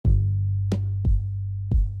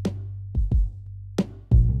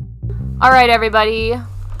All right, everybody.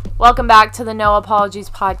 Welcome back to the No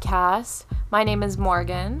Apologies podcast. My name is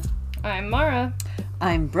Morgan. I'm Mara.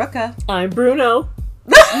 I'm Brooka. I'm Bruno.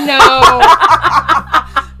 No.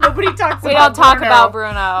 Nobody talks We don't talk about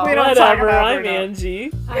Bruno. We don't Whatever, talk about I'm Bruno.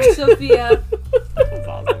 Angie. I'm Sophia. That's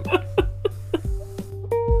awesome.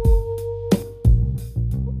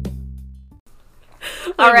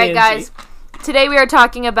 All right, guys. Today we are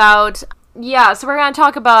talking about, so we're going to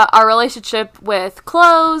talk about our relationship with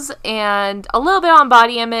clothes and a little bit on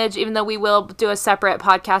body image, even though we will do a separate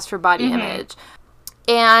podcast for body image.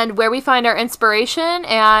 And where we find our inspiration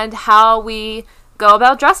and how we go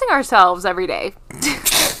about dressing ourselves every day.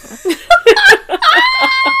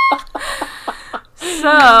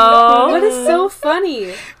 What is so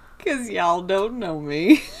funny? Because y'all don't know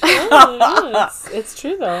me. It's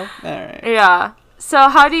true though. All right. Yeah. So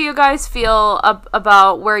how do you guys feel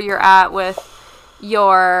about where you're at with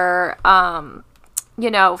your,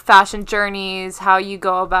 fashion journeys, how you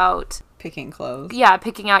go about, Picking clothes.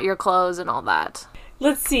 picking out your clothes and all that?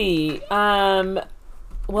 Let's see.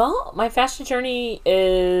 Well, my fashion journey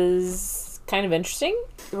is kind of interesting.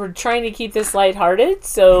 We're trying to keep this lighthearted,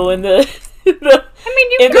 so in the in the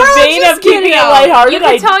vein of keeping it lighthearted, You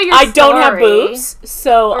can tell your I don't have story. boobs.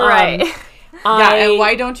 So Right. And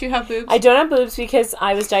why don't you have boobs? I don't have boobs because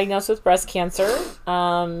I was diagnosed with breast cancer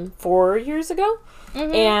 4 years ago.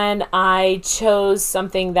 And I chose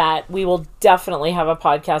something that we will definitely have a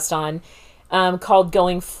podcast on called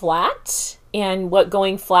Going Flat. And what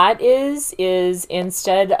going flat is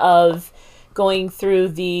instead of going through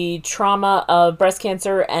the trauma of breast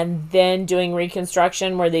cancer and then doing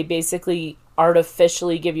reconstruction where they basically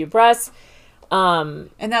artificially give you breasts. And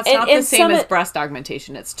that's not the same as breast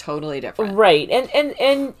augmentation. It's totally different. Right. And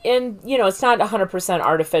it's not 100%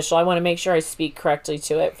 artificial. I want to make sure I speak correctly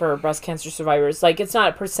to it for breast cancer survivors. Like, it's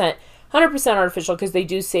not 100% artificial because they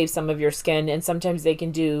do save some of your skin, and sometimes they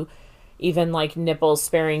can do even like nipple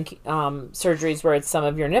sparing surgeries where it's some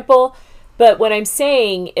of your nipple. But what I'm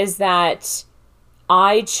saying is that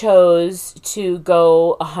I chose to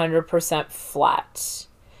go 100% flat.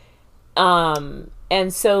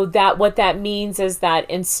 And so what that means is that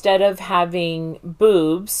instead of having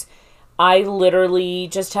boobs, I literally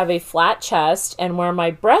just have a flat chest, and where my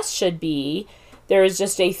breast should be, there is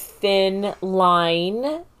just a thin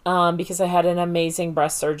line, because I had an amazing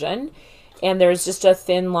breast surgeon, and there's just a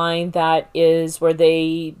thin line that is where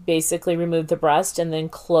they basically removed the breast and then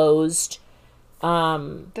closed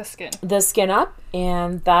the skin up,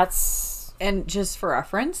 and that's... And just for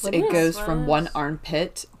reference, it goes from one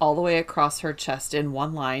armpit all the way across her chest in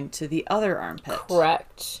one line to the other armpit.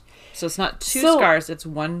 Correct. So it's not two scars, it's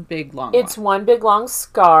one big long It's one. one big long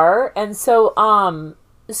scar. And so,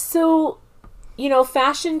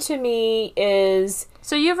 fashion to me is...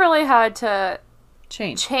 So you've really had to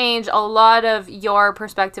change a lot of your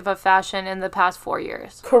perspective of fashion in the past 4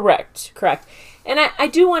 years. Correct. And I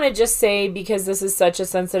do want to just say, because this is such a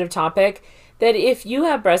sensitive topic, that if you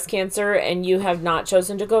have breast cancer and you have not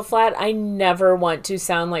chosen to go flat, I never want to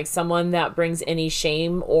sound like someone that brings any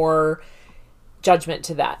shame or judgment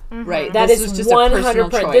to that. Right. That this is was just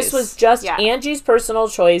 100%. This was just Angie's personal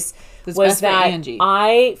choice. Was that Angie.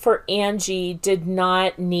 for Angie, did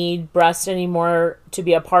not need breasts anymore to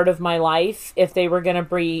be a part of my life if they were going to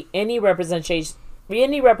bring any representation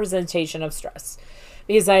of stress,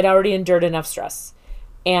 because I'd already endured enough stress.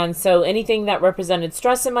 And so anything that represented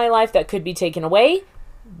stress in my life that could be taken away,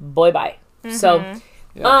 bye. So,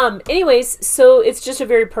 anyways, so it's just a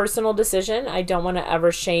very personal decision. I don't want to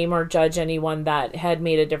ever shame or judge anyone that had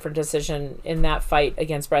made a different decision in that fight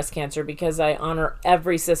against breast cancer, because I honor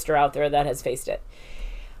every sister out there that has faced it.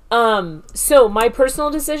 So my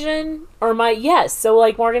personal decision, so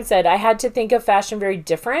like Morgan said, I had to think of fashion very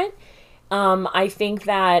different. I think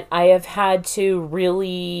that I have had to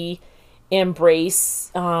really embrace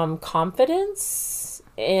confidence,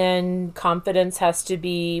 and confidence has to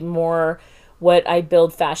be more what I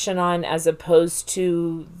build fashion on as opposed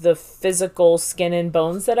to the physical skin and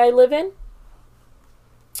bones that I live in.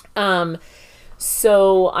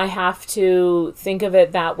 So I have to think of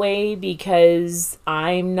it that way, because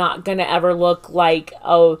I'm not going to ever look like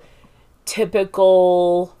a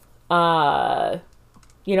typical, I'm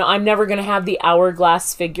never going to have the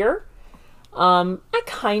hourglass figure. I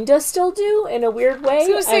kind of still do in a weird way. I was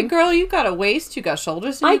going to say, girl, you got a waist, you got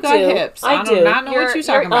shoulders, and you got hips. I do not know what you're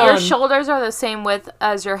talking about. Your shoulders are the same width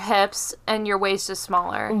as your hips, and your waist is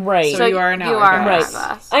smaller. Right. So you are an hourglass.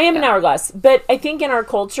 Right. I am an hourglass. But I think in our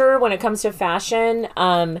culture, when it comes to fashion,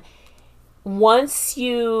 once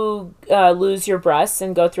you lose your breasts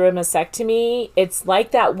and go through a mastectomy, it's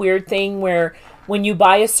like that weird thing where when you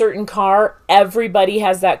buy a certain car, everybody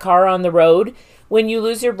has that car on the road. When you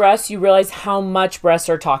lose your breasts, you realize how much breasts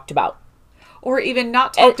are talked about. Or even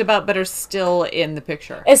not talked about, but are still in the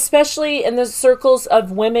picture. Especially in the circles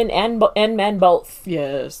of women and men both.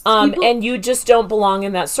 Yes. And you just don't belong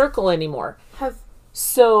in that circle anymore.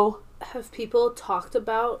 Have people talked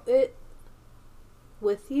about it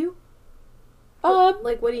with you?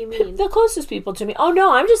 Like, what do you mean? The closest people to me. Oh,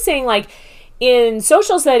 no, I'm just saying, like, in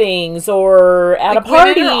social settings or at a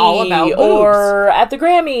party all about or at the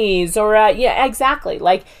Grammys or at, yeah, exactly.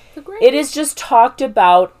 Like, it is just talked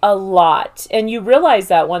about a lot. And you realize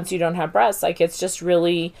that once you don't have breasts. Like, it's just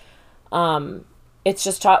really, it's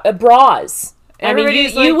just bras. I mean,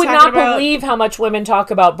 you would not believe how much women talk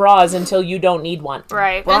about bras until you don't need one.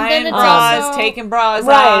 Right. Brian and then it's bras, also, taking bras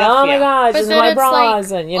right. off. Oh my gosh, but this is then my it's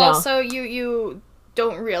bras, like, and you know. Also, you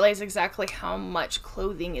don't realize exactly how much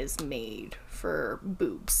clothing is made for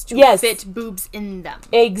boobs to fit boobs in them.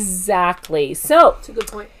 Exactly. So that's a good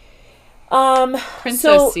point.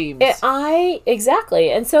 Princess seams.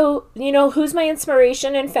 Exactly. And so, you know, who's my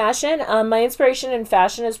inspiration in fashion? My inspiration in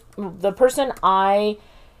fashion is the person I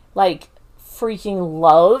like freaking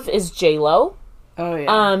love is J-Lo. Oh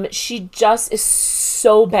yeah. She just is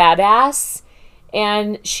so badass,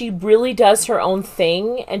 and she really does her own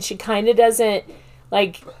thing, and she kind of doesn't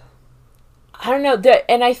like, I don't know,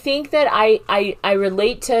 and I think that I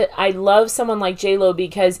relate to, I love someone like J-Lo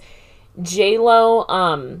because J-Lo,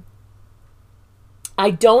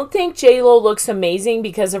 I don't think J-Lo looks amazing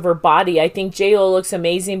because of her body. I think J-Lo looks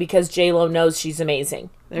amazing because J-Lo knows she's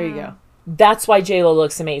amazing. There you go. That's why J-Lo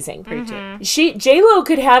looks amazing. J-Lo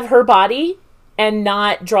could have her body and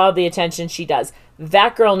not draw the attention she does.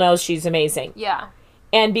 That girl knows she's amazing. Yeah.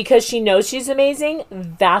 And because she knows she's amazing,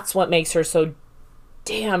 that's what makes her so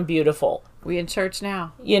damn beautiful. We in church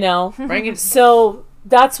now. You know? Bring it. So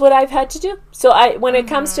that's what I've had to do. So when it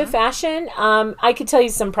comes to fashion, I could tell you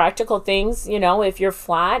some practical things. You know, if you're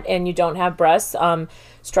flat and you don't have breasts,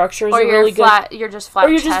 structures are really flat, good. You're just flat. Or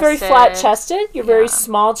you're just very flat chested. You're very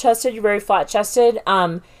small chested. You're very flat chested.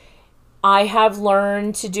 I have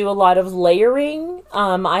learned to do a lot of layering.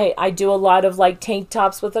 I do a lot of like tank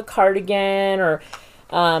tops with a cardigan, or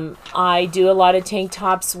I do a lot of tank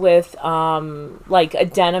tops with like a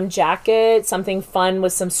denim jacket, something fun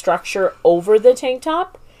with some structure over the tank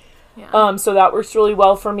top. Yeah. So that works really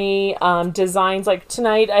well for me. Designs like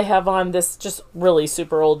tonight I have on this just really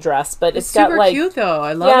super old dress, but it's got super like cute though.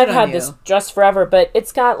 I love it. Yeah, I've on had you. this dress forever, but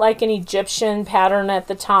it's got like an Egyptian pattern at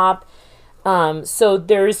the top. So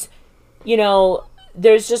there's, you know,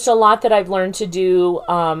 there's just a lot that I've learned to do.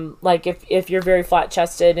 Like if you're very flat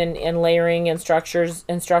chested and layering and structure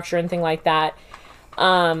and thing like that.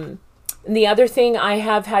 And the other thing I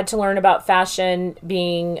have had to learn about fashion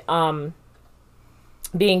being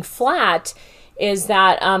flat is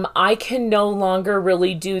that I can no longer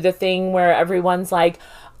really do the thing where everyone's like,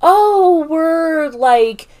 oh,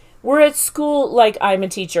 we're at school, like I'm a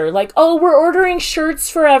teacher, like, oh, we're ordering shirts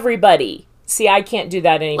for everybody. See, I can't do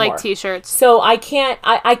that anymore. Like t-shirts. So I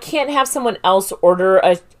can't have someone else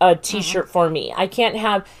order a t-shirt for me. I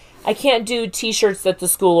can't do t-shirts that the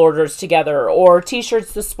school orders together, or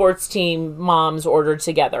t-shirts the sports team moms order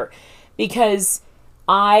together, because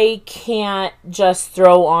I can't just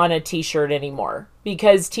throw on a t-shirt anymore,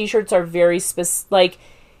 because t-shirts are very specific, like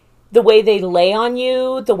the way they lay on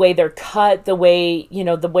you, the way they're cut, the way, you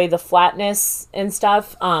know, the way the flatness and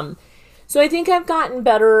stuff. So I think I've gotten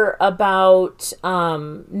better about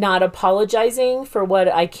not apologizing for what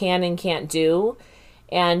I can and can't do,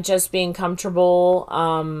 and just being comfortable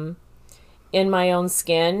in my own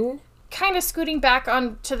skin. Kind of scooting back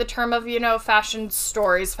on to the term of, you know, fashion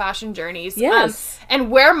stories, fashion journeys. Yes. And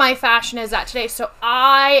where my fashion is at today. So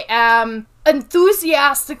I am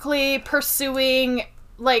enthusiastically pursuing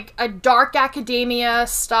like a dark academia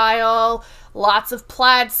style, lots of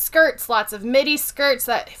plaid skirts, lots of midi skirts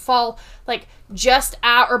that fall like just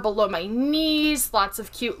at or below my knees, lots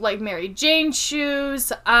of cute like Mary Jane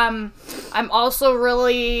shoes. I'm also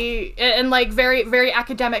really, and like very, very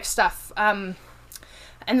academic stuff.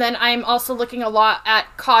 And then I'm also looking a lot at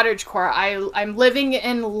cottagecore. I'm living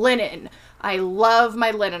in linen. I love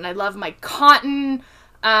my linen. I love my cotton.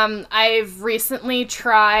 I've recently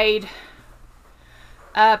tried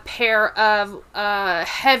a pair of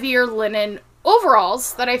heavier linen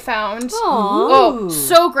overalls that I found. Oh,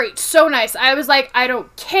 so great, so nice. I was like, I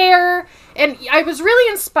don't care, and I was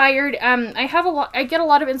really inspired. I get a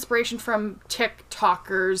lot of inspiration from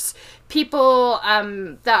TikTokers, people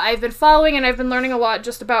that I've been following, and I've been learning a lot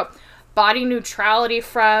just about body neutrality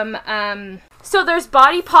from. So there's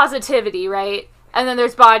body positivity, right? And then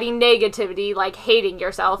there's body negativity, like hating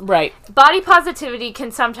yourself. Right. Body positivity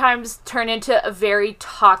can sometimes turn into a very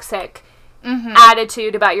toxic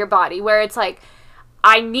attitude about your body, where it's like,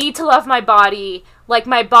 I need to love my body. Like,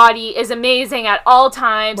 my body is amazing at all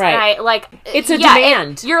times. Right. And I, like... It's a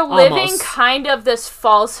demand, you're living almost. kind of this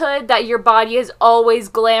falsehood that your body is always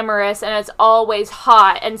glamorous and it's always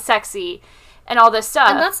hot and sexy and all this stuff.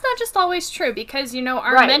 And that's not just always true, because, you know,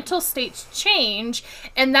 our Right. mental states change,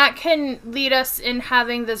 and that can lead us in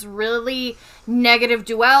having this really negative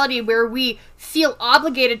duality where we feel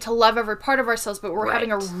obligated to love every part of ourselves, but we're Right.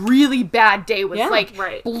 having a really bad day with, Yeah. like,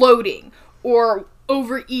 Right. bloating or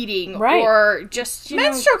overeating Right. or just, you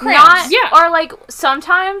Menstrual know, cramps. Not, Yeah. or like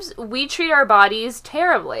sometimes we treat our bodies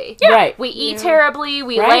terribly. Right. We eat terribly.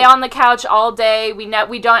 We Right. lay on the couch all day. We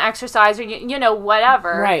don't exercise, or you know,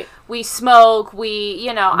 whatever. Right. We smoke. We,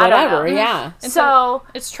 you know, I don't Whatever, know. yeah. And So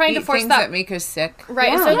it's trying to Eat force things that. that make us sick.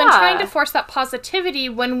 Right, Yeah. so then Yeah. trying to force that positivity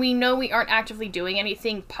when we know we aren't actively doing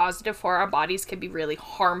anything positive for our bodies can be really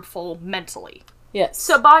harmful mentally. Yes.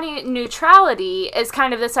 So body neutrality is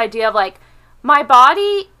kind of this idea of like, my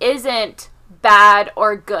body isn't bad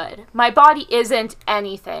or good. My body isn't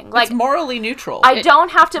anything. Like, It's morally neutral. I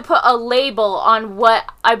don't have to put a label on what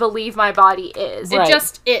I believe my body is. Right. It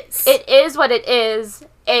just is. It is what it is.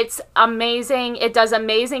 It's amazing. It does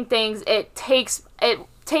amazing things. It takes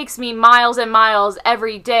me miles and miles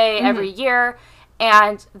every day, every year,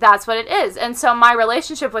 and that's what it is. And so my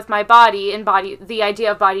relationship with my body and the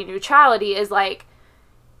idea of body neutrality is like,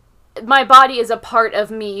 my body is a part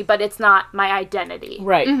of me, but it's not my identity.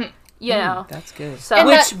 right. You know. That's good. So And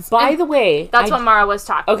Which, that's- by the way, that's what Mara was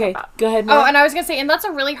talking Okay, about. go ahead. Oh, Mara. and I was going to say, and that's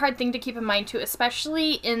a really hard thing to keep in mind, too,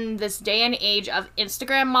 especially in this day and age of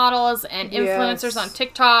Instagram models and influencers Yes. on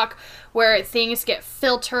TikTok, where things get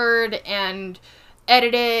filtered and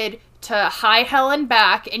edited to high hell and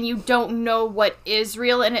back, and you don't know what is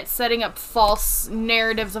real, and it's setting up false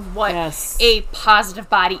narratives of what Yes. a positive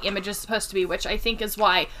body image is supposed to be, which I think is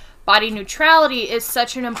why body neutrality is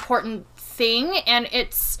such an important thing, and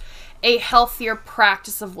it's a healthier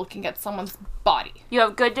practice of looking at someone's body. You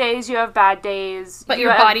have good days, you have bad days. But you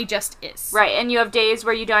your have- body just is. Right, and you have days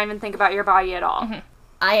where you don't even think about your body at all.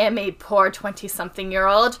 I am a poor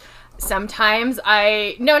 20-something-year-old. Sometimes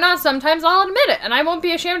not sometimes, I'll admit it, and I won't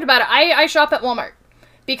be ashamed about it. I shop at Walmart.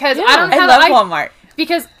 Because I don't I have love Walmart.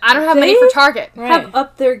 Because I don't have money for Target. Right. Have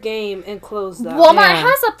upped their game and closed that. Walmart Yeah.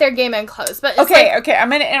 has up their game and clothes, but it's Okay, like, okay, I'm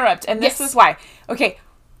going to interrupt, and this Yes. is why. Okay,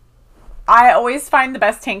 I always find the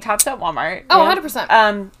best tank tops at Walmart. oh, Yeah.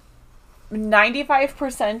 100%.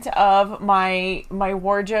 95% of my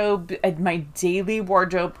wardrobe, my daily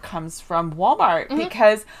wardrobe comes from Walmart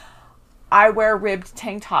because I wear ribbed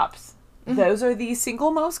tank tops. Those are the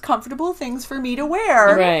single most comfortable things for me to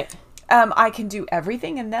wear. Right. I can do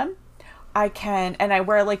everything in them. And I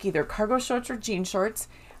wear like either cargo shorts or jean shorts,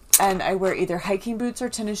 and I wear either hiking boots or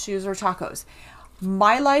tennis shoes or tacos.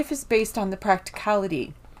 My life is based on the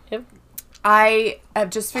practicality. Yep. I have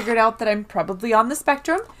just figured out that I'm probably on the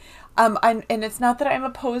spectrum. And it's not that I'm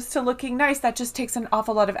opposed to looking nice. That just takes an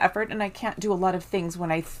awful lot of effort, and I can't do a lot of things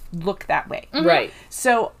when I look that way. Right.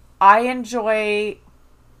 So I enjoy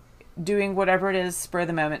doing whatever it is, spur of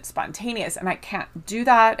the moment, spontaneous, and I can't do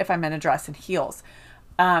that if I'm in a dress and heels.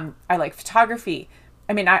 I like photography.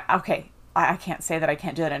 I mean, I can't say that I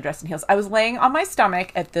can't do that in dress and heels. I was laying on my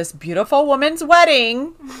stomach at this beautiful woman's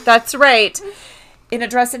wedding. That's right. In a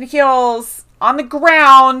dress and heels on the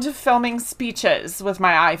ground filming speeches with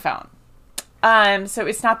my iPhone. So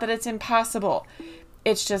it's not that it's impossible.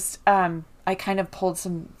 It's just, I kind of pulled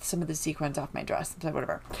some of the sequins off my dress, so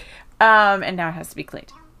whatever. And now it has to be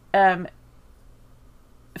cleaned.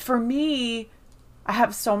 For me, I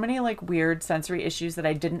have so many like weird sensory issues that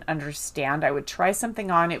I didn't understand. I would try something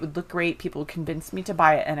on, it would look great, people would convince me to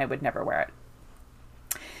buy it, and I would never wear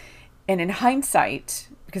it. And in hindsight,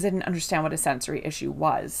 because I didn't understand what a sensory issue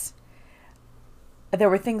was, there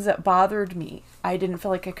were things that bothered me. I didn't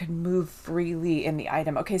feel like I could move freely in the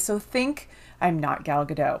item. Okay, so think, I'm not Gal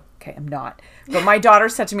Gadot. Okay, I'm not. But my daughter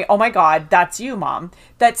said to me, "Oh my God, that's you, Mom."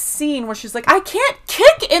 That scene where she's like, "I can't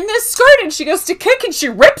kick in this skirt," and she goes to kick and she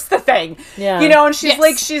rips the thing. Yeah. You know, and she's Yes.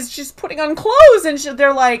 like, she's putting on clothes, and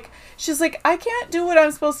she's like, "I can't do what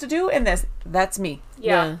I'm supposed to do in this." That's me.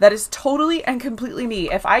 Yeah. That is totally and completely me.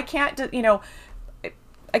 If I can't,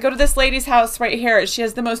 I go to this lady's house right here. She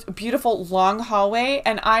has the most beautiful long hallway,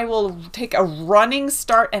 and I will take a running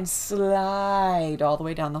start and slide all the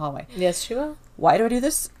way down the hallway. Yes, she will. Why do I do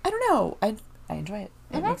this? I don't know. I enjoy it.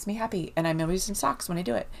 It makes me happy, and I'm always in socks when I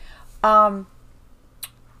do it. And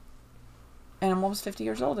I'm almost 50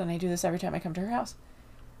 years old, and I do this every time I come to her house.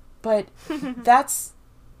 But that's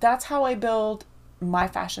how I build my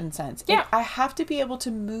fashion sense. Yeah. I have to be able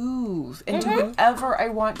to move and do whatever I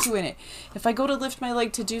want to in it. If I go to lift my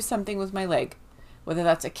leg to do something with my leg, whether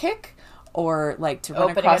that's a kick or like to run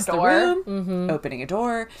Opening across a the door. room, opening a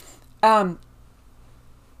door.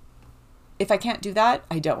 If I can't do that,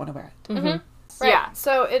 I don't want to wear it. Right. Yeah.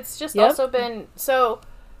 So it's just Yep. also been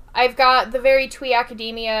I've got the very twee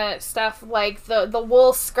academia stuff, like the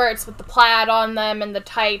wool skirts with the plaid on them and the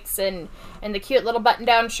tights and the cute little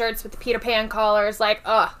button-down shirts with the Peter Pan collars, like,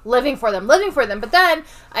 living for them. But then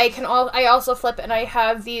I also flip and I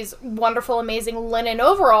have these wonderful, amazing linen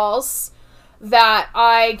overalls that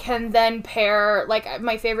I can then pair, like,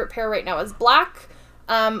 my favorite pair right now is black.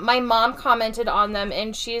 My mom commented on them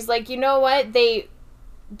and she's like, you know what?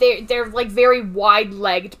 They're like very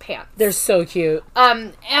wide-legged pants. They're so cute.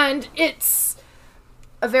 And it's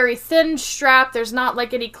a very thin strap. There's not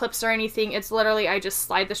like any clips or anything. It's literally, I just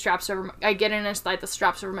slide the straps over, I get in and slide the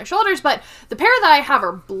straps over my shoulders. But the pair that I have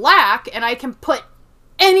are black and I can put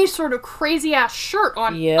any sort of crazy ass shirt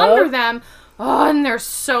on under them. Oh, and they're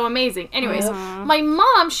so amazing. Anyways, my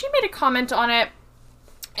mom, she made a comment on it.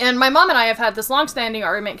 And my mom and I have had this long-standing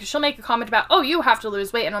argument because she'll make a comment about, oh, you have to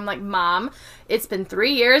lose weight. And I'm like, Mom, it's been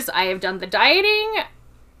 3 years. I have done the dieting.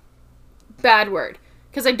 Bad word.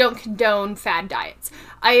 Because I don't condone fad diets.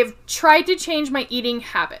 I have tried to change my eating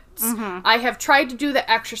habits. I have tried to do the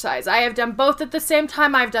exercise. I have done both at the same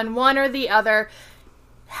time. I've done one or the other.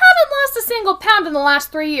 Haven't lost a single pound in the last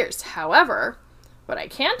 3 years. However, what I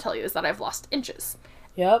can tell you is that I've lost inches.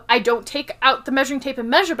 Yep. I don't take out the measuring tape and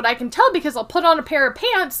measure, but I can tell because I'll put on a pair of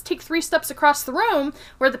pants, take 3 steps across the room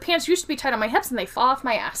where the pants used to be tight on my hips and they fall off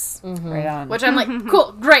my ass. Right on. Which I'm like,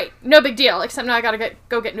 cool, great, no big deal, except now I gotta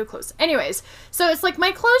go get new clothes. Anyways, so it's like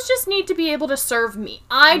my clothes just need to be able to serve me.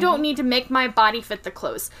 I don't need to make my body fit the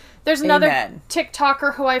clothes. There's another Amen.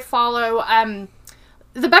 TikToker who I follow,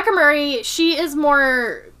 the Becca Murray, she is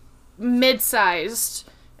more mid-sized,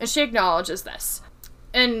 and she acknowledges this.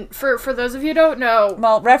 And for those of you who don't know...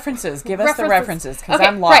 Well, references. Give us the references, because Okay,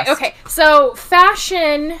 I'm lost. Right, okay. So,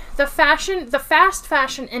 the fast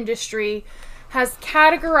fashion industry has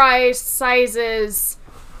categorized sizes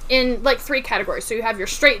in, like, 3 categories. So you have your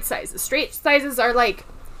straight sizes. Straight sizes are, like,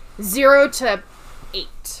 0 to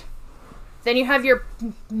 8. Then you have your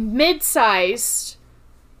mid-sized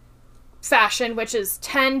fashion, which is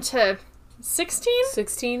 10 to 16?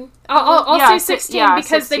 16? I'll Yeah, say 16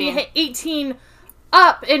 because 16. then you hit 18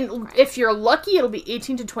 up, and if you're lucky, it'll be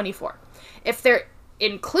 18 to 24. If they're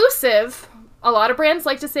inclusive, a lot of brands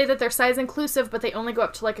like to say that they're size inclusive, but they only go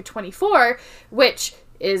up to like a 24, which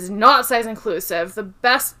is not size inclusive. The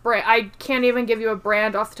best brand, I can't even give you a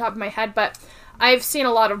brand off the top of my head, but I've seen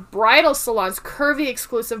a lot of bridal salons, curvy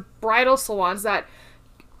exclusive bridal salons that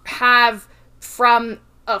have from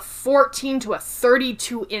a 14 to a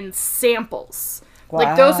 32 in samples.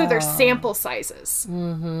 Like, those are their sample sizes.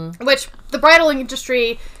 Mm-hmm. Which, the bridal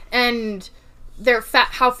industry and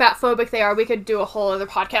how fat phobic they are, we could do a whole other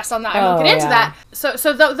podcast on that. I won't get into that.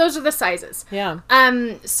 So those are the sizes. Yeah.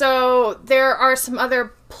 So there are some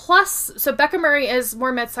other so Becca Murray is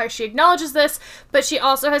more mid-sized. She acknowledges this, but she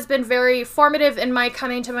also has been very formative in my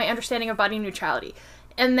coming to my understanding of body neutrality.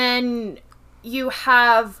 And then you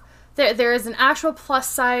have, there is an actual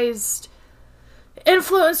plus-sized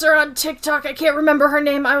influencer on TikTok. I can't remember her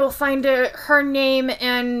name. I will find her name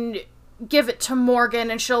and give it to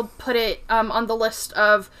Morgan, and she'll put it on the list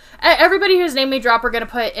of everybody whose name we drop. We're gonna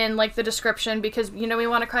put in like the description because we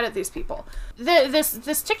want to credit these people.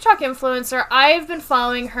 This TikTok influencer, I've been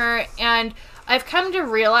following her, and I've come to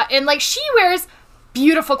realize, and like, she wears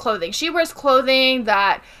beautiful clothing. She wears clothing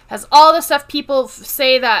that has all the stuff people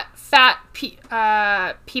say that fat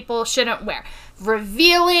people shouldn't wear.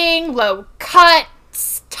 Revealing, low cut,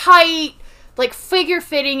 tight, like figure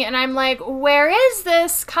fitting, and I'm like, where is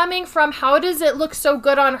this coming from? How does it look so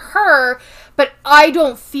good on her, but I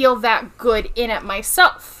don't feel that good in it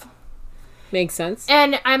myself? Makes sense.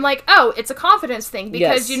 And I'm like, oh, it's a confidence thing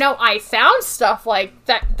because, Yes. I found stuff like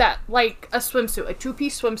that like a swimsuit, a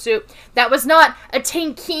 2-piece swimsuit that was not a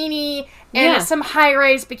tankini and some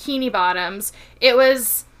high-rise bikini bottoms. It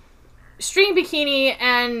was string bikini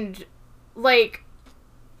and like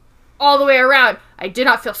all the way around. I did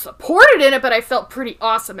not feel supported in it, but I felt pretty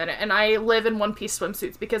awesome in it. And I live in 1-piece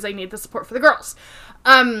swimsuits because I need the support for the girls.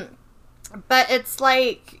 But it's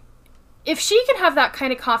like, if she can have that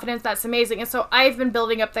kind of confidence, that's amazing. And so I've been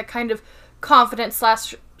building up that kind of confidence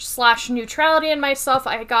slash neutrality in myself.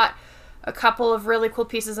 I got a couple of really cool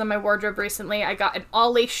pieces in my wardrobe recently. I got an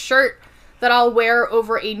all-lace shirt that I'll wear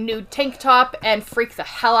over a nude tank top and freak the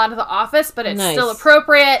hell out of the office, but it's Nice. still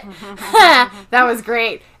appropriate. That was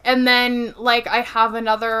great. And then, like, I have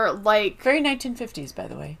another, like, Very 1950s, by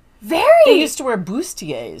the way. very... They used to wear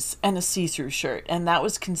bustiers and a see-through shirt, and that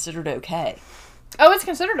was considered okay. Oh, it's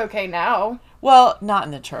considered okay now. Well, not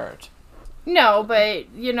in the church. No, but,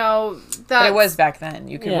 you know, that... But it was back then.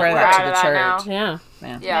 You could Yeah. wear We're that out to the of that church. Yeah.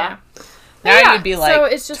 Man. Yeah. Now Yeah, you'd be like so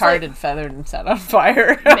it's just tarred like- and feathered and set on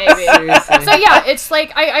fire. Maybe. Seriously. So yeah, it's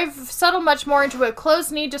like I've settled much more into it.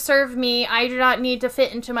 Clothes need to serve me. I do not need to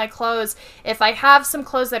fit into my clothes. If I have some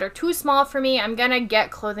clothes that are too small for me, I'm gonna get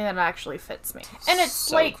clothing that actually fits me. And it's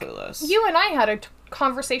So like clueless. you and I had a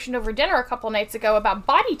conversation over dinner a couple nights ago about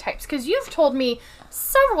body types, because you've told me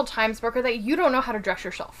several times, Booker, that you don't know how to dress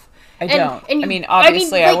yourself. I And- don't. and I you- mean,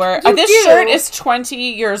 obviously, I like, wear. you This do. shirt is 20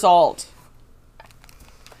 years old.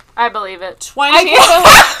 I believe it. 20. I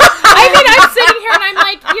mean, I'm sitting here and I'm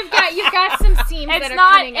like, you've got some seams that It's are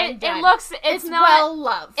not. cutting undone. It looks. It's not. well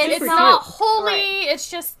loved. it's It's not- not holy. right.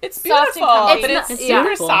 It's just It's soft beautiful, and but comfy. it's yeah. super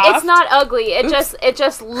Beautiful. soft. It's not ugly. It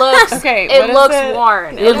just looks. Okay, It what is looks it?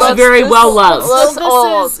 worn. It looks very well loved. Looks So this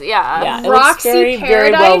old. is- Yeah. Yeah. It looks Roxy very,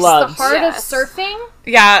 very Paradise, well the loved. heart Yes. of surfing.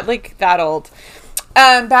 Yeah, like that old.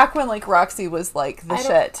 Back when like Roxy was like the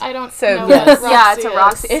shit. I don't So know yes. what Roxy Yeah, it's a is.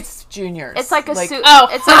 Roxy. It's juniors. It's like a suit. Oh,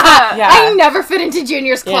 It's like a. Yeah. I never fit into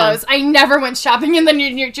Junior's Yeah. clothes. I never went shopping in the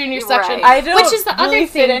junior section. Right. I don't Which is the really other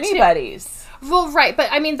fit thing, too. anybody's. Well, right, but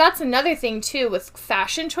I mean, that's another thing, too, with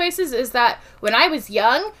fashion choices, is that when I was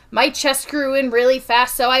young, my chest grew in really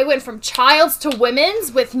fast, so I went from child's to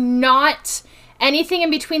women's with not anything in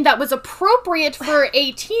between that was appropriate for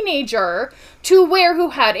a teenager to wear who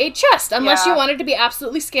had a chest, unless Yeah. you wanted to be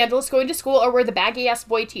absolutely scandalous going to school or wear the baggy-ass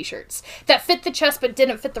boy t-shirts that fit the chest but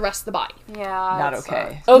didn't fit the rest of the body. Yeah. Not it's,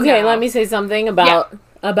 okay. Okay, No. let me say something about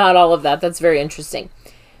all of that. That's very interesting.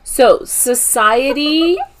 So,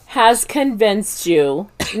 society has convinced you,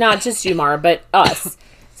 not just you, Mara, but us.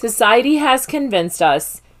 Society has convinced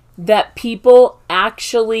us that people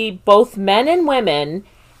actually, both men and women,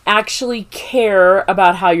 actually care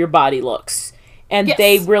about how your body looks. And Yes.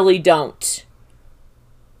 they really don't.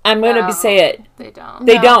 I'm going No. to say it. They don't.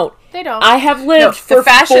 They No, don't. They don't. I have No, lived the for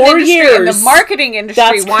fashion 4 industry years. and the marketing industry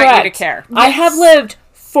That's want correct. you to care. I have lived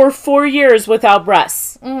for 4 years without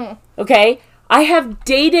breasts. Okay? I have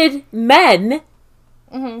dated men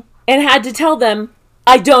and had to tell them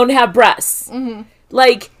I don't have breasts.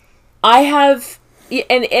 Like, I have,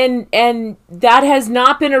 and that has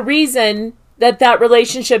not been a reason that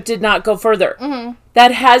relationship did not go further.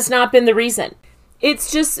 That has not been the reason.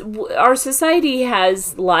 It's just our society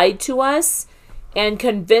has lied to us and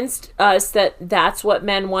convinced us that that's what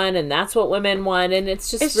men want and that's what women want, and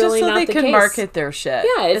it's just It's really just so not they the can case. market their shit.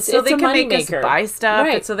 Yeah, it's so a they can make us moneymaker. buy stuff.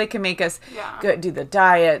 Right. It's so they can make us Yeah. go do the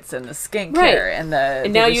diets and the skincare Right. and the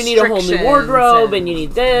And now you need a whole new wardrobe, and you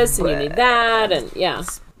need this, and you need that, and yeah.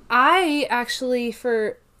 I actually,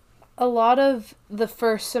 for a lot of the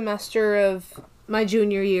first semester of my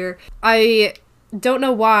junior year, I don't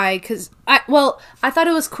know why, because I thought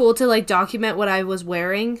it was cool to like document what I was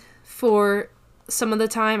wearing for some of the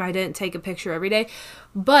time. I didn't take a picture every day,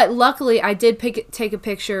 but luckily I did take a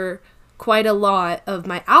picture quite a lot of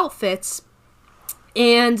my outfits.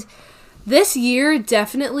 And this year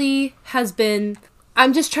definitely has been,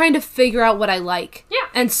 I'm just trying to figure out what I like. Yeah.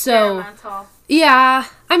 And so Experimental. yeah,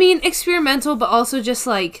 I mean, experimental, but also just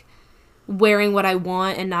like wearing what I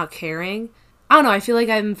want and not caring. I don't know. I feel like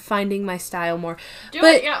I'm finding my style more.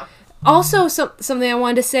 But yeah. also, something I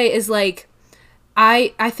wanted to say is like,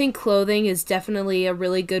 I think clothing is definitely a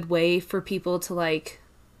really good way for people to like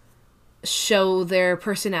show their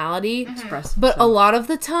personality. Express But a lot of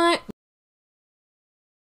the time,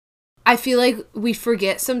 I feel like we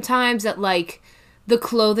forget sometimes that like the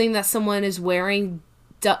clothing that someone is wearing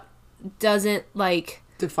doesn't like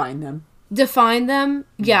define them. define them.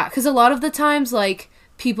 Yeah, because a lot of the times like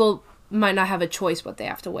people might not have a choice what they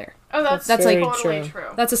have to wear. Oh, that's like totally true.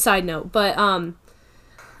 That's a side note, but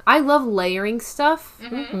I love layering stuff,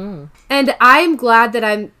 and I'm glad that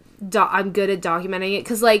I'm good at documenting it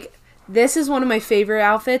because like this is one of my favorite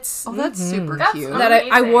outfits Oh, that's super That's cute. that I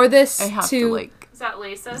amazing. wore this I have to. to like Is that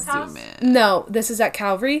Lisa's house? zoom in. No, this is at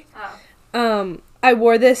Calvary. Oh. I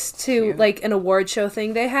wore this to Cute. like an award show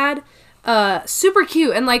thing they had. Super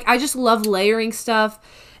cute, and like I just love layering stuff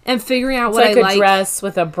and figuring out It's what like I a like. dress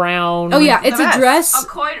with a brown Oh yeah, it's a best. dress. A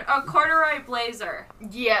corduroy blazer.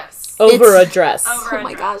 Yes. over it's- a dress. Over Oh a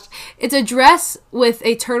my dress. gosh. It's a dress with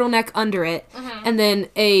a turtleneck under it and then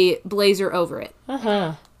a blazer over it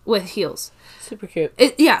Uh-huh. with heels. Super cute.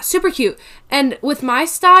 Yeah, super cute. And with my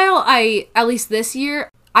style, at least this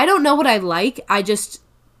year, I don't know what I like. I just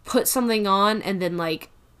put something on and then like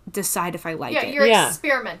decide if I like Yeah, it. you're Yeah.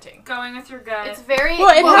 experimenting. Going with your gut. It's very Well,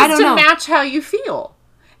 it I has don't to know. match how you feel.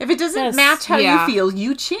 If it doesn't Yes. match how Yeah. you feel,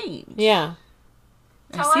 you change. Yeah.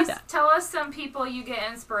 I see that. Tell us some people you get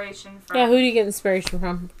inspiration from. Yeah, who do you get inspiration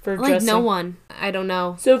from for Like dressing? no one. I don't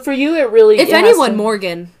know. So for you, it really If it has anyone, to-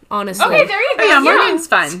 Morgan, honestly. Okay, there you go. Oh, yeah, Morgan's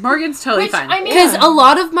fun. Morgan's totally Which, fun. I mean, Because a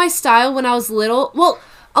lot of my style when I was little, well,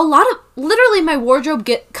 a lot of literally my wardrobe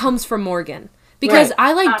comes from Morgan because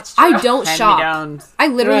Right. That's true. I don't shop. Hand-me-downs. I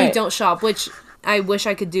literally Right. don't shop, which I wish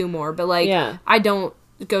I could do more, but like Yeah. I don't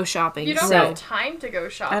go shopping. you don't so have time to go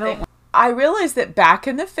shopping. I realized that back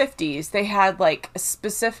in the 50s, they had like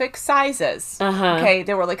specific sizes. Uh-huh. Okay,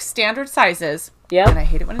 they were like standard sizes. Yep. And I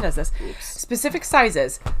hate it when it does this. Specific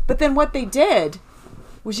sizes. But then what they did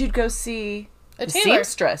was you'd go see A the tailor.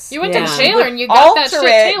 seamstress. You went Yeah. to the tailor and you got that shit Alter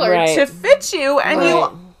it tailored. Right. to fit you, and Right.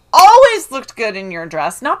 you always looked good in your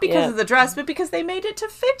dress. Not because Yeah. of the dress, but because they made it to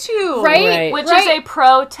fit you. Right? Right. Which Right. is a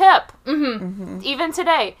pro tip. Even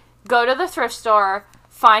today, go to the thrift store.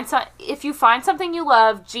 If you find something you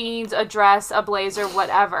love, jeans, a dress, a blazer,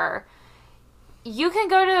 whatever, you can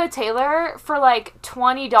go to a tailor for like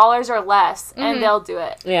 $20 or less, and they'll do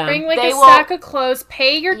it. Yeah. Bring like They a will- stack of clothes,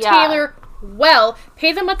 pay your Yeah. tailor well,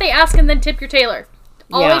 pay them what they ask, and then tip your tailor.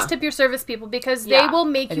 Always Yeah. tip your service people because Yeah. they will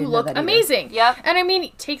make you didn't know look that either. amazing. Yep. And I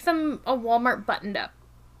mean, take them a Walmart buttoned up.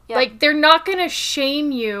 Yep. Like, they're not going to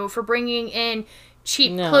shame you for bringing in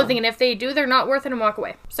cheap No. clothing, and if they do, they're not worth it and walk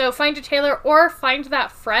away. So find a tailor or find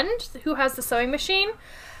that friend who has the sewing machine,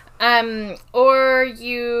 or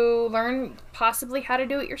you learn possibly how to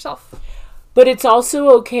do it yourself. But it's also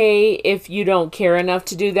okay if you don't care enough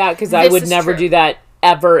to do that, because I This would is never true. do that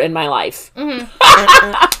ever in my life.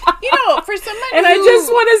 You know, for someone And I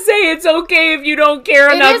just want to say it's okay if you don't care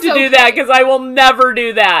It enough is to do okay. that, because I will never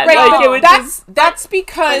do that. Right, Like, but it would that's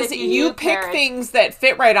because But if you you pick care. things that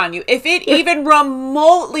fit right on you. If it even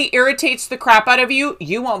remotely irritates the crap out of you,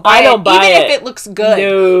 you won't buy I don't it. buy even it. if it looks good.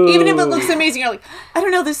 No. Even if it looks amazing, you're like, I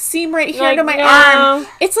don't know, this seam right here Like, to my no. arm.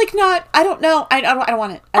 It's like not. I don't know. I don't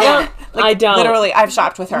want it. I don't want it. Like, I don't. Literally, I've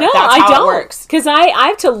shopped with her. No, That's I how don't. it works. Because I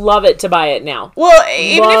have to love it to buy it now. Well,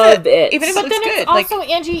 even Love if it. even if But it then looks it's good, like also,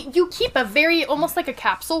 Angie, you keep a very, almost like a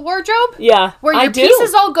capsule wardrobe. Yeah, Where I your do.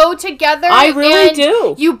 pieces all go together. I really and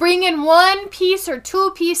do. You bring in one piece or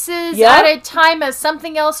two pieces Yep. at a time as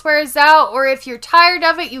something else wears out, or if you're tired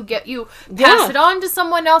of it, you pass Yeah. it on to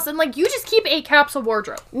someone else, and like you just keep a capsule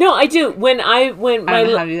wardrobe. No, I do. When I my don't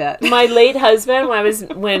know how to do that. my late husband,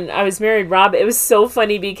 when I was married, Rob, it was so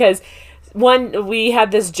funny because we had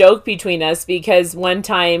this joke between us, because one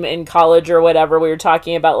time in college or whatever, we were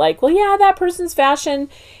talking about like, well, yeah, that person's fashion,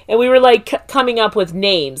 and we were like coming up with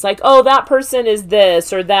names like, oh, that person is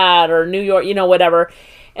this or that or New York, whatever.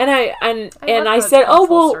 And I said, oh,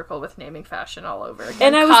 well, circle with naming fashion all over again.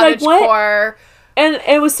 And I was like, Cottage what? core. and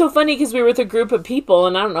it was so funny because we were with a group of people,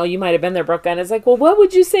 and I don't know, you might have been there, Brooke, and it's like, well, what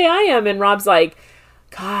would you say I am? And Rob's like,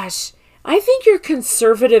 gosh, I think you're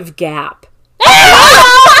conservative Gap.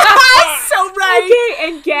 so right. Okay,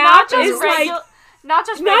 and Gap is like not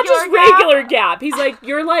just not just regular Gap. He's like,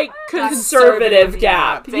 you're like conservative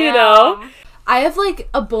Gap, you know? I have like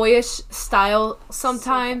a boyish style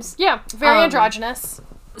sometimes. Yeah, very androgynous.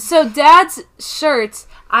 So Dad's shirts,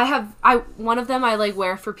 one of them I like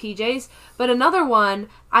wear for PJs, but another one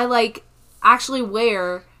I like actually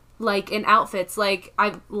wear like in outfits. Like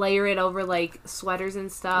I layer it over like sweaters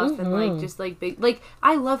and stuff, and like just like big. Like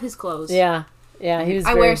I love his clothes. Yeah. Yeah, he was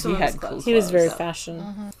I very, wear some of his had cool clothes. he was very so.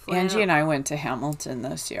 fashion. Angie and I went to Hamilton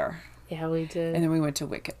this year, Yeah, we did. and then we went to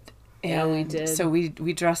Wicked. Yeah, we And did. So we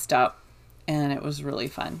dressed up, and it was really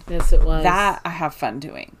fun. Yes, it was. That I have fun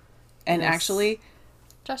doing, and Yes. actually,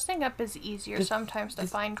 Dressing up is easier sometimes to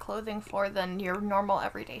find clothing for than your normal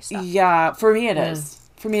everyday stuff. yeah, for me it is.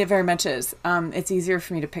 For me, it very much is. It's easier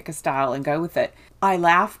for me to pick a style and go with it. I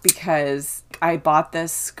laugh because I bought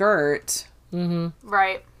this skirt.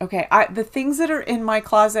 Right. Okay, the things that are in my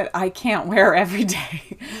closet, I can't wear every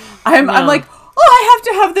day. I'm like, oh, I have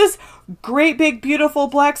to have this great big beautiful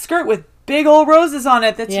black skirt with big old roses on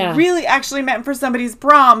it that's Yeah. really actually meant for somebody's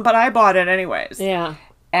prom, but I bought it anyways. Yeah.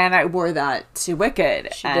 And I wore that to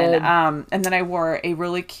Wicked. She and did. And then I wore a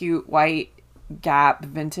really cute white Gap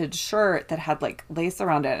vintage shirt that had like lace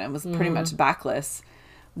around it and was pretty much backless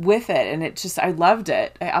with it, and it just, I loved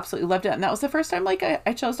it. I absolutely loved it. And that was the first time like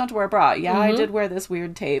I chose not to wear a bra. Yeah, I did wear this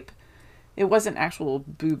weird tape. It wasn't actual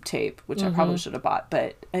boob tape, which I probably should have bought,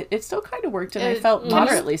 but it still kind of worked, and I felt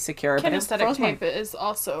moderately secure. But it Kinesthetic froze my- tape is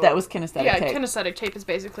also... That was kinesthetic yeah, tape. kinesthetic tape is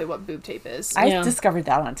basically what boob tape is. I Yeah. discovered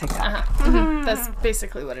that on TikTok. That's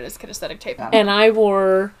basically what it is, kinesthetic tape. And I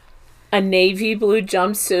wore a navy blue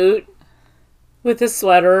jumpsuit with a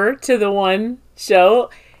sweater to the one show,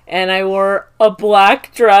 and I wore a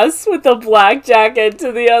black dress with a black jacket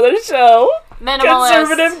to the other show. Minimalist.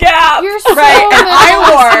 Conservative Gap. You're so Right, and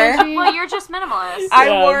I minimalist, Well, you're just minimalist.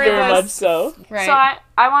 I wore very this. much so. Right. So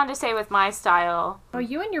I wanted to say with my style, Oh,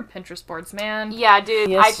 you and your Pinterest boards, man. yeah,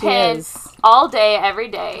 dude, Yes, I she pin is. all day, every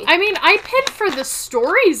day. I mean, I pin for the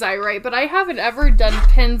stories I write, but I haven't ever done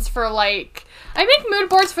pins for, like... I make mood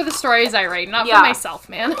boards for the stories I write, not Yeah. for myself,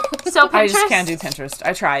 man. So Pinterest, I just can't do Pinterest.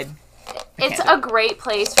 I tried. it's can't do a great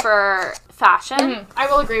place for fashion I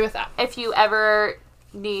will agree with that. if you ever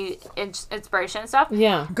need inspiration and stuff.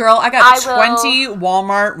 Yeah. Girl, I got I will- 20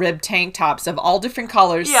 Walmart rib tank tops of all different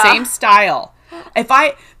colors, Yeah. same style. If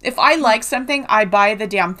I like something, I buy the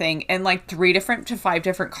damn thing in like 3 different to 5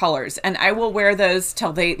 different colors, and I will wear those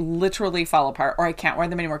till they literally fall apart, or I can't wear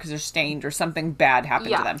them anymore because they're stained or something bad happened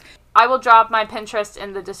to Yeah. them. I will drop my Pinterest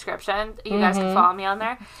in the description. You guys can follow me on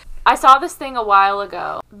there. I saw this thing a while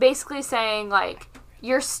ago, basically saying like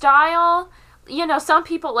your style. You know, some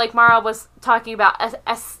people, like Mara was talking about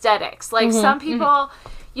aesthetics. Like some people,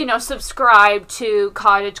 you know, subscribe to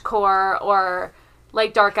cottagecore or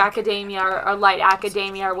like dark academia or light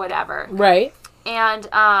academia or whatever. Right. And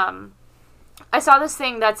I saw this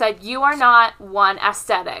thing that said you are not one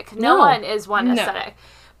aesthetic. No, No. one is one aesthetic.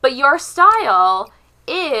 But your style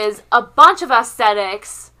is a bunch of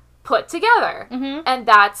aesthetics put together. And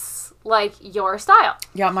that's like your style.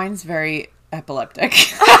 Yeah, mine's very epileptic.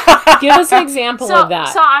 Give us an example So, of that.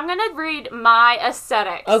 so I'm going to read my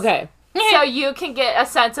aesthetics. Okay. So you can get a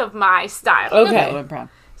sense of my style. Okay. No problem.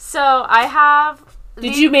 So I have...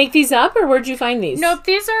 Did you make these up, or where'd you find these? Nope,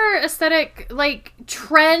 these are aesthetic, like,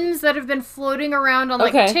 trends that have been floating around on,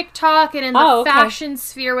 like, Okay. TikTok and in the Oh, okay. fashion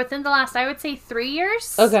sphere within the last, I would say, 3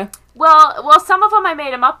 years. Okay. Well, some of them I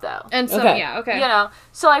made them up, though. And so, Okay. yeah, okay. You know,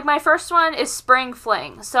 so like my first one is Spring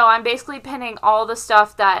Fling. So I'm basically pinning all the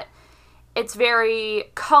stuff that it's very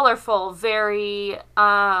colorful, very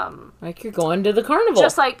Like you're going to the carnival.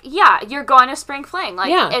 just like, yeah, you're going to Spring Fling. Like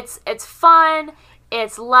Yeah. it's fun,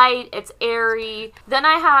 it's light, it's airy. Then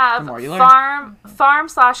I have more you learn.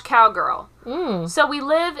 farm/cowgirl. So we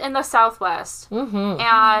live in the Southwest,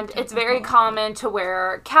 and it's very common to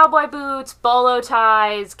wear cowboy boots, bolo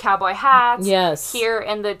ties, cowboy hats. Yes. Here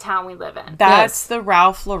in the town we live in. That's the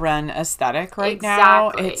Ralph Lauren aesthetic right now.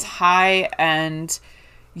 Exactly. It's high end.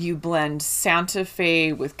 You blend Santa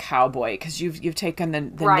Fe with cowboy because you've taken the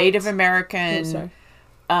Right. Native American.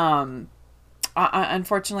 sorry.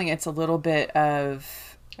 Unfortunately, it's a little bit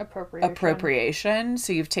of appropriation.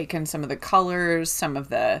 So you've taken some of the colors, some of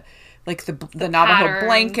the like the Navajo patterns.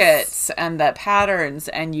 blankets and the patterns,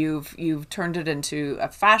 and you've turned it into a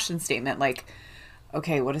fashion statement. Like,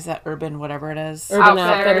 okay, what is that? Urban, whatever it is. Urban Outfitters.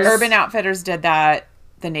 Outfitters. Urban Outfitters did that.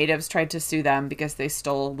 The natives tried to sue them because they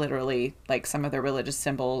stole literally like some of their religious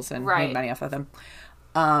symbols and Right. made money off of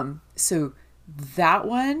them. So that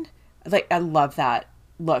one, like, I love that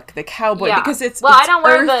look, the cowboy, Yeah. because it's well, it's I don't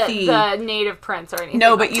wear earthy. the native prints or anything.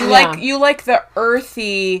 No, like but you that. like the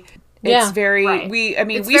earthy. It's Yeah. very Right.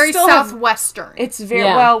 It's we very still have. southwestern. It's very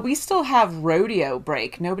Yeah. well. We still have rodeo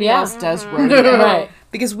break. Nobody Yeah. else does rodeo, Right.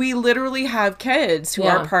 Because we literally have kids who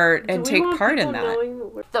Yeah. are part and take part in that.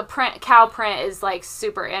 the cow print is like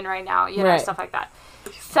super in right now. You know, Right. stuff like that.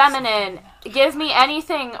 Feminine. Give me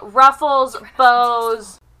anything ruffles,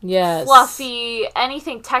 bows, Yes. fluffy,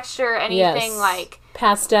 anything texture, anything Yes. like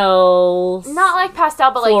Pastels. not like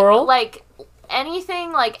pastel, but Floral? like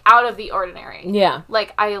anything like out of the ordinary. Yeah.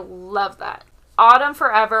 Like I love that. Autumn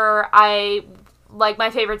forever. I like my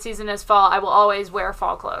favorite season is fall. I will always wear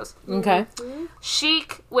fall clothes. Okay.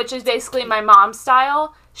 Chic, which is basically my mom's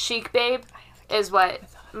style. Chic babe is what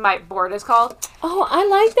my board is called. Oh, I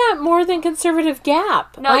like that more than Conservative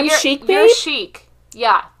Gap. No, I'm you're chic, You're babe. chic.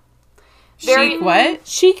 Yeah. Very- Chic what?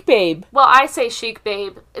 Chic, babe. Well, I say chic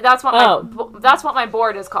babe. That's what Oh. that's what my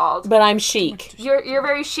board is called. But I'm chic. You're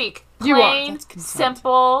very chic. You are. Plain, That's consent.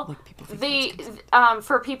 simple. Look, people think The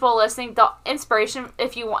for people listening, the inspiration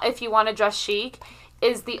if you want to dress chic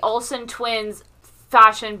is the Olsen twins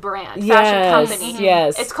fashion brand, fashion company.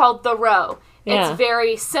 Yes. It's called The Row. Yeah. It's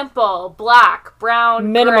very simple, black,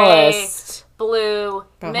 brown, gray, Minimalist. blue,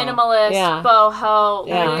 Boho. minimalist, Yeah. boho,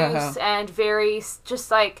 Yeah. loose, Boho. and very just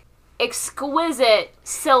like exquisite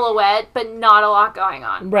silhouette, but not a lot going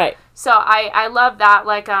on. Right. So I love that.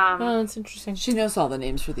 Like Oh, that's interesting. She knows all the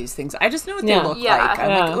names for these things. I just know what Yeah. they look Yeah. like. I'm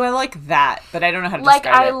Yeah. like, oh, I like that, but I don't know how to like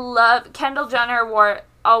describe I it. love Kendall Jenner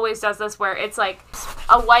always does this where it's like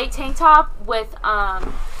a white tank top with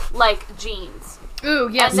like jeans. Ooh,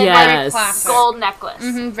 yes, And then, very Yes. classic. gold necklace.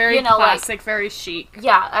 Very you know, classic, very chic.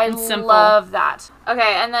 Yeah, I simple. love that.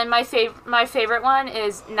 Okay, and then my favorite one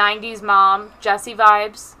is 90s mom, Jessie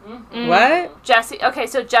vibes. What? Jessie. Okay,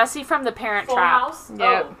 so Jessie from The Parent Trap.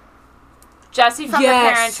 Yep. Oh. Jessie from Yes.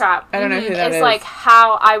 The Parent Trap. I don't know who that is is. like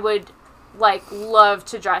how I would like love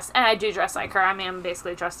to dress, and I do dress like her. I mean, I'm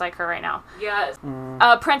basically dressed like her right now. Yes.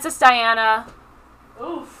 Princess Diana,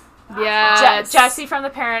 Oof. Yeah. Jessie from The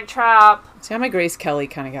Parent Trap. See, I'm a Grace Kelly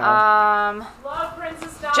kind of gal. Love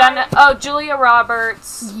Princess Di. Julia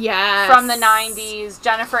Roberts Yes. from the 90s,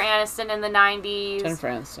 Jennifer Aniston in the 90s. Jennifer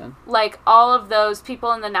Aniston. Like all of those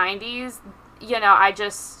people in the 90s, you know,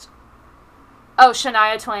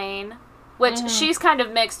 Shania Twain, which she's kind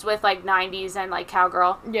of mixed with like 90s and like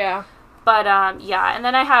cowgirl. Yeah. But yeah, and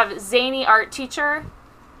then I have zany art teacher,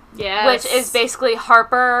 Yes. which is basically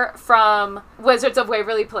Harper from Wizards of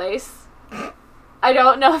Waverly Place. I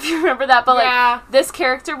don't know if you remember that, but Yeah. like this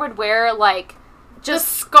character would wear like the just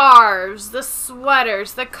scarves, the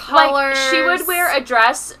sweaters, the colors. like she would wear a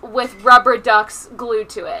dress with rubber ducks glued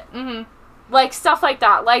to it. Mhm. Like stuff like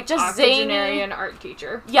that. Like just zany. octogenarian art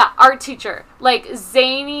teacher. Yeah, art teacher. Like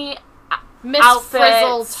zany Miss outfits.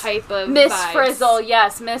 Frizzle type of Miss vibes. Frizzle,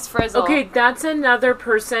 yes, Miss Frizzle. Okay, that's another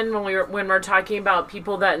person when we're talking about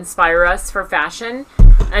people that inspire us for fashion.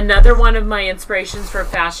 Another one of my inspirations for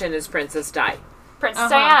fashion is Princess Di. Princess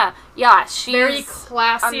Diana. Yeah, she's Very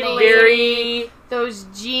classy amazing. lady. Very. Those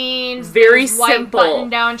jeans, Very those white simple.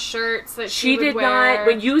 button-down shirts that She would did wear. not.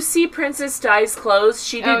 When you see Princess Di's clothes,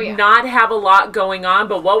 she did Oh, yeah. not have a lot going on.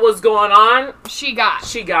 But what was going on, she got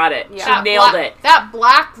she got it. Yeah. She that nailed black, it. That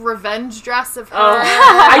black revenge dress of Oh, hers.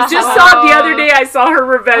 I just saw it the other day. I saw her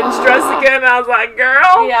revenge dress again. And I was like,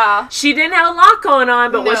 girl, Yeah. she didn't have a lot going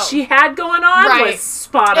on, but what No. she had going on Right. was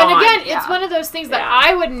spot And on. again, Yeah. it's one of those things that Yeah.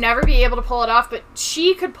 I would never be able to pull it off, but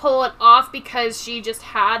she could pull it off because she just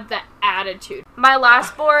had the attitude. My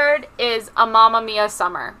last board is a Mamma Mia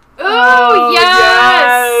summer. Ooh,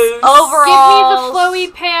 yes! Overalls. Give me the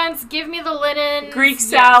flowy pants. Give me the linen. Greek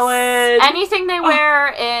salad. Anything they wear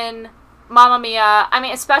in Mamma Mia, I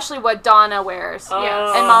mean, especially what Donna wears Oh,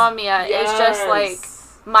 in Mamma Mia is just yes.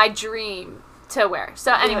 like my dream to wear.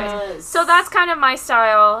 So anyways, Yes. so that's kind of my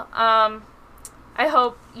style. I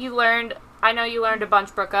hope you learned, I know you learned a bunch,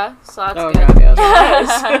 Brooka, so that's Oh, good. God,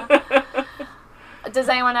 yes. Does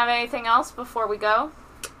anyone have anything else before we go?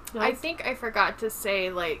 I think I forgot to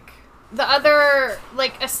say, like, the other,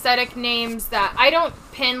 like, aesthetic names that I don't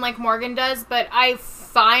pin like Morgan does, but I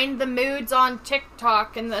find the moods on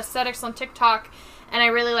TikTok and the aesthetics on TikTok, and I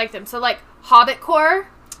really like them. So, like, Hobbitcore.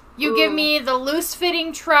 You give me the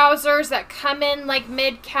loose-fitting trousers that come in, like,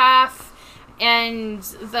 mid-calf, and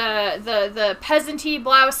the peasanty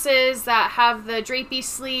blouses that have the drapey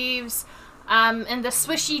sleeves, and the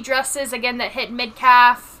swishy dresses, again, that hit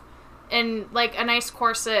mid-calf, and, like, a nice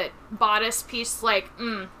corset bodice piece, like,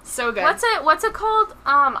 so good. What's it called?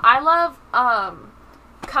 I love,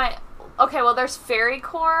 okay, well, there's fairy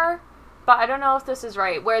core, but I don't know if this is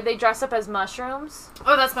right, where they dress up as mushrooms.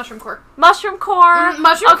 Oh, that's Mushroom Core. Mushroom core.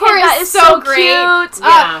 Mushroom okay, Core that is is so so great. cute.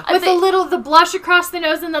 Yeah. With the blush across the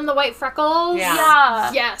nose and then the white freckles. Yeah.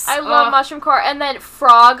 Yeah. Yes. I love mushroom core. And then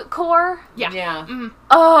frog core. Yeah. Yeah.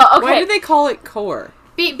 Oh, okay. Why do they call it core?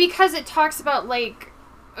 Because it talks about, like,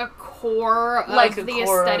 a core of Like a the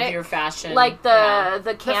core aesthetic. of your fashion. like Yeah. the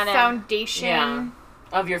the canon. foundation. Yeah.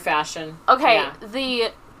 Of your fashion. Okay, Yeah.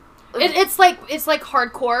 It's like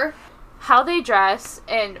hardcore. how they dress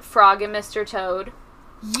in Frog and Mr. Toad.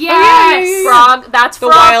 Yes. Frog, that's The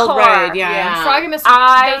frog Wild core. Ride, yeah. Yeah. Frog and Mr.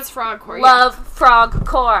 I That's frog core. Love frog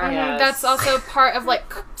core. Yeah. That's also part of, like,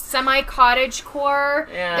 semi-cottage core.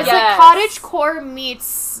 Yeah. It's Yes. like cottage core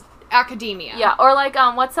meets academia. Yeah, or like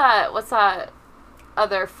what's that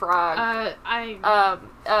other frog?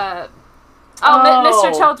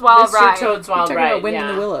 Mr. Toad's Wild Mr. Ride. Toad's We're Wild talking Ride. about Wind yeah.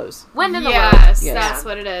 in the Willows. Wind in the Yes, Yes. that's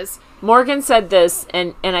what it is. Morgan said this,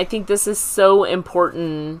 and I think this is so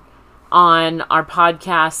important on our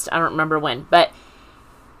podcast. I don't remember when, but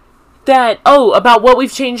about what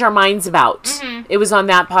we've changed our minds about. Mm-hmm. It was on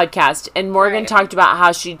that podcast, and Morgan talked about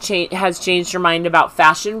how she has changed her mind about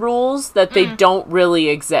fashion rules, that they don't really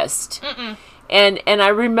exist. And I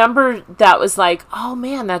remember that was like, oh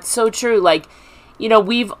man, that's so true. Like, you know,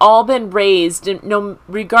 we've all been raised, and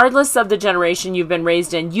regardless of the generation you've been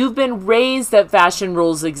raised in, you've been raised that fashion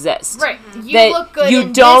rules exist. Right. You That look good you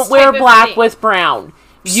in don't this wear type of black thing. with brown.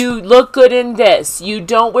 You look good in this. You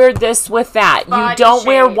don't wear this with that. You Body don't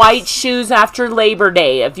wear shapes. white shoes after Labor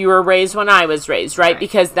Day if you were raised when I was raised, right?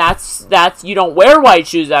 Because that's you don't wear white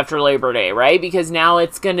shoes after Labor Day, right? Because now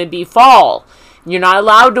it's going to be fall. You're not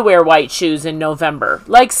allowed to wear white shoes in November.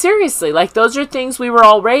 Like, seriously, like, those are things we were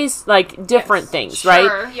all raised, like, different things,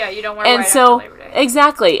 right? Yeah, you don't wear And white so, after Labor Day.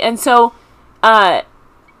 exactly. And so,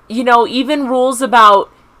 you know, even rules about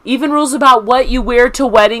what you wear to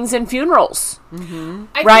weddings and funerals.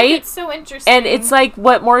 I Right? think it's so interesting. And it's like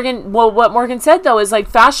what Morgan said, though, is like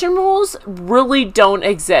fashion rules really don't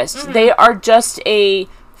exist. They are just a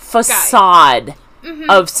facade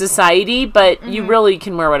of society, but you really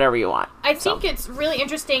can wear whatever you want. I think it's really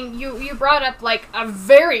interesting. You brought up like a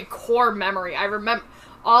very core memory. I remember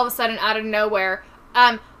all of a sudden out of nowhere.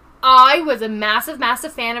 I was a massive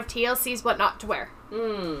fan of TLC's What Not to Wear.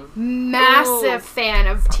 Massive fan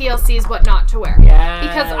of TLC's What Not to Wear. Yes.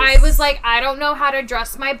 Because I was like, I don't know how to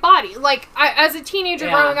dress my body. Like, as a teenager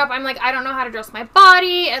growing up, I'm like, I don't know how to dress my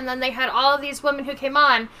body. And then they had all of these women who came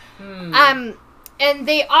on. And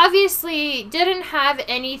they obviously didn't have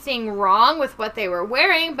anything wrong with what they were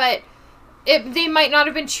wearing, but they might not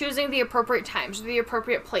have been choosing the appropriate times or the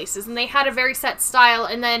appropriate places. And they had a very set style.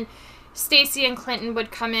 And then Stacey and Clinton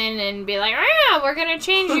would come in and be like, we're going to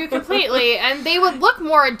change you completely. And they would look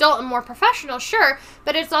more adult and more professional, sure,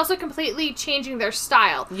 but it's also completely changing their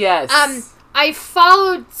style. Yes. I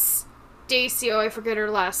followed Stacey, I forget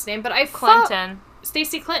her last name, but Clinton.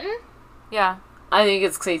 Stacey Clinton? Yeah. I think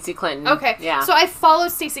it's Stacey Clinton. Okay. Yeah. So I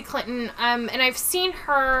followed Stacey Clinton, and I've seen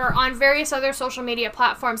her on various other social media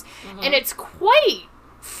platforms, and it's quite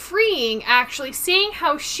freeing, actually, seeing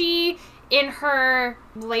how she, in her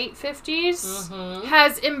late 50s,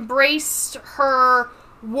 has embraced her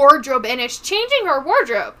wardrobe and is changing her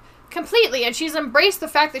wardrobe completely. And she's embraced the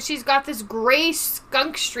fact that she's got this gray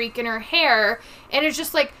skunk streak in her hair and is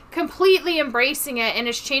just like completely embracing it and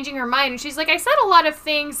is changing her mind. And she's like, I said a lot of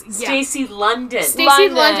things. Stacey London. Stacey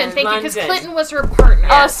London, thank you, because London. Clinton was her partner.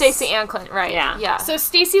 Oh, Stacey and Clinton, right. Yeah. Yeah. So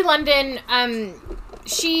Stacey London,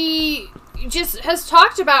 she just has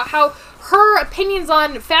talked about how her opinions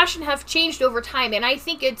on fashion have changed over time, and I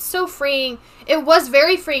think it's so freeing. It was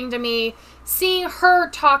very freeing to me seeing her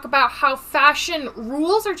talk about how fashion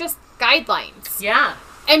rules are just guidelines. Yeah.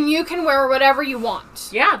 And you can wear whatever you want.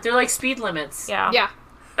 Yeah, they're like speed limits. Yeah. Yeah.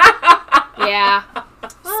 Yeah.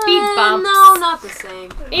 Speed bumps. No, not the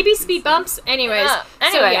same. Maybe speed bumps. Anyways.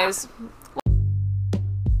 Anyways.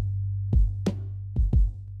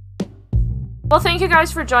 Well, thank you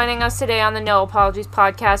guys for joining us today on the No Apologies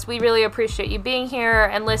podcast. We really appreciate you being here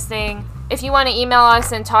and listening. If you want to email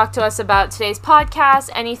us and talk to us about today's podcast,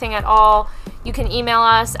 anything at all, you can email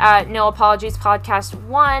us at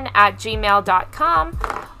noapologiespodcast1@gmail.com,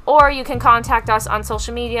 or you can contact us on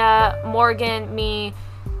social media. Morgan, me,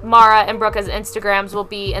 Mara, and Brooke's Instagrams will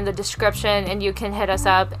be in the description, and you can hit us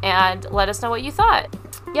up and let us know what you thought.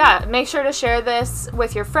 Yeah, make sure to share this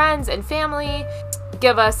with your friends and family.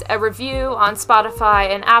 Give us a review on Spotify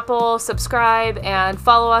and Apple. Subscribe and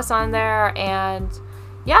follow us on there. And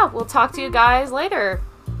yeah, we'll talk to you guys later.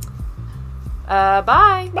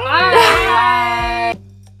 Bye. Bye.